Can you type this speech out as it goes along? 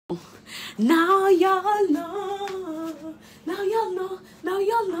Now y'all know. Now y'all know. Now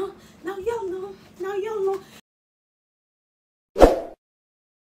y'all know. Now y'all know. Now y'all know.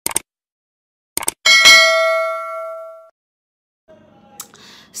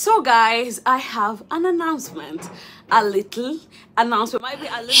 So guys, I have an announcement. A little announcement. Maybe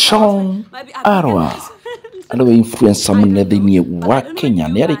a little Shorn Arwa Alo influencer munethini wa Kenya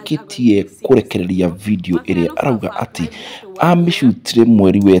ni arikitie kurekereria video ire arauga ati amishutire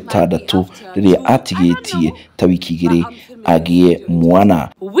mweri wetandatu riria atigitie ta wiki igiri agie mwana.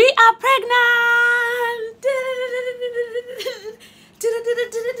 We are pregnant.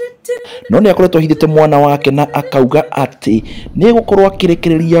 No ni akoretwo hithite mwana wake na akauga ati ni gukorwo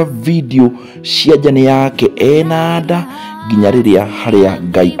akirekereria video cia njane yake ena nda nginya riria haria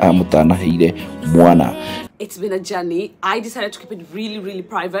Ngai amutanaheire mwana. It's been a journey. I decided to keep it really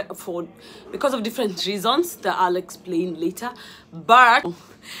private because of different reasons that I'll explain later. But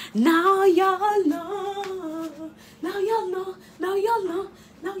now y'all know. Now y'all know. Now y'all know.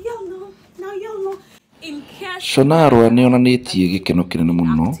 Now y'all know. Now y'all know. Shorn Arwa ni onanitie gikeno kinene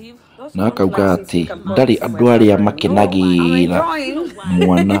muno na akauga ati ndari andu aria makenagira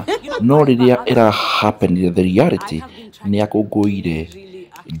mwana no riria ira happen the reality ni akunguire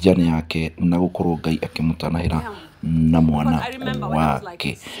njane yake na gukorwo Ngai akimutanahira na mwana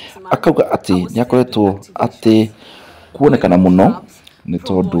wake. Akauga ati ni akoretwo ati kuonekana muno ni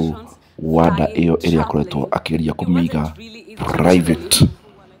tondu wada iyo iria akoretwo akigeria kumiga private.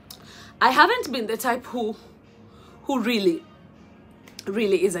 I haven't been the type who really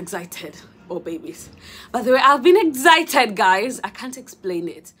is excited about babies. But the way I've been excited, guys, I can't explain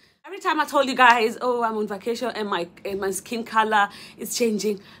it. Every time I told you guys, oh, I'm on vacation and my skin color is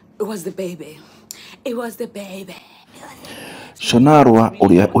changing, it was the baby. It was the baby. Shorn Arwa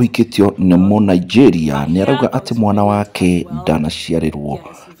uria uhikitio ni mu Nigeria ni arauga ati mwana wake ndanaciarirwo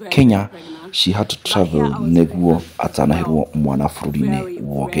Kenya. She had to travel neguo atanahirwo mwana bururi-ini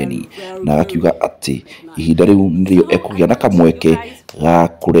wogeni na akiuga ati ihinda riu nirio ekugia na kamweke ga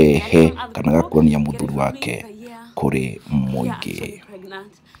kurehe kana ga kuonia muthuri wake kuri muingi.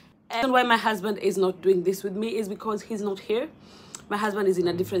 And why my husband is not doing this with me is because he's not here. My husband is in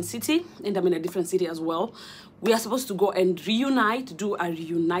a different city and I'm in a different city as well. We are supposed to go and reunite, do a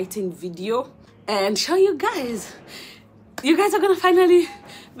reuniting video and show you guys. You guys are gonna finally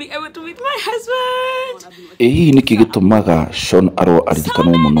be able to meet my husband. Hii niki gitumaga Shorn Arwa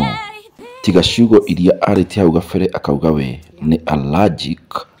aririkanwo muno tiga ciugo iria ariti hau gabere akauga we ni allergic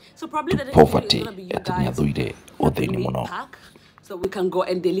to poverty ati ni athuire uthini muno. So we can go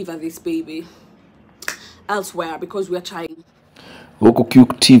and deliver this baby elsewhere because we are trying. Guku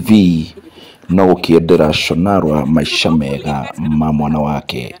kiuktv no gukiendera Shorn Arwa maisha mega ma mwana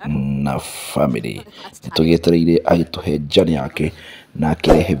wake na family. Nitugietereire agituhe njane yake na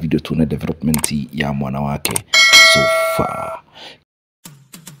akirehe video tune development ya mwana wake so far.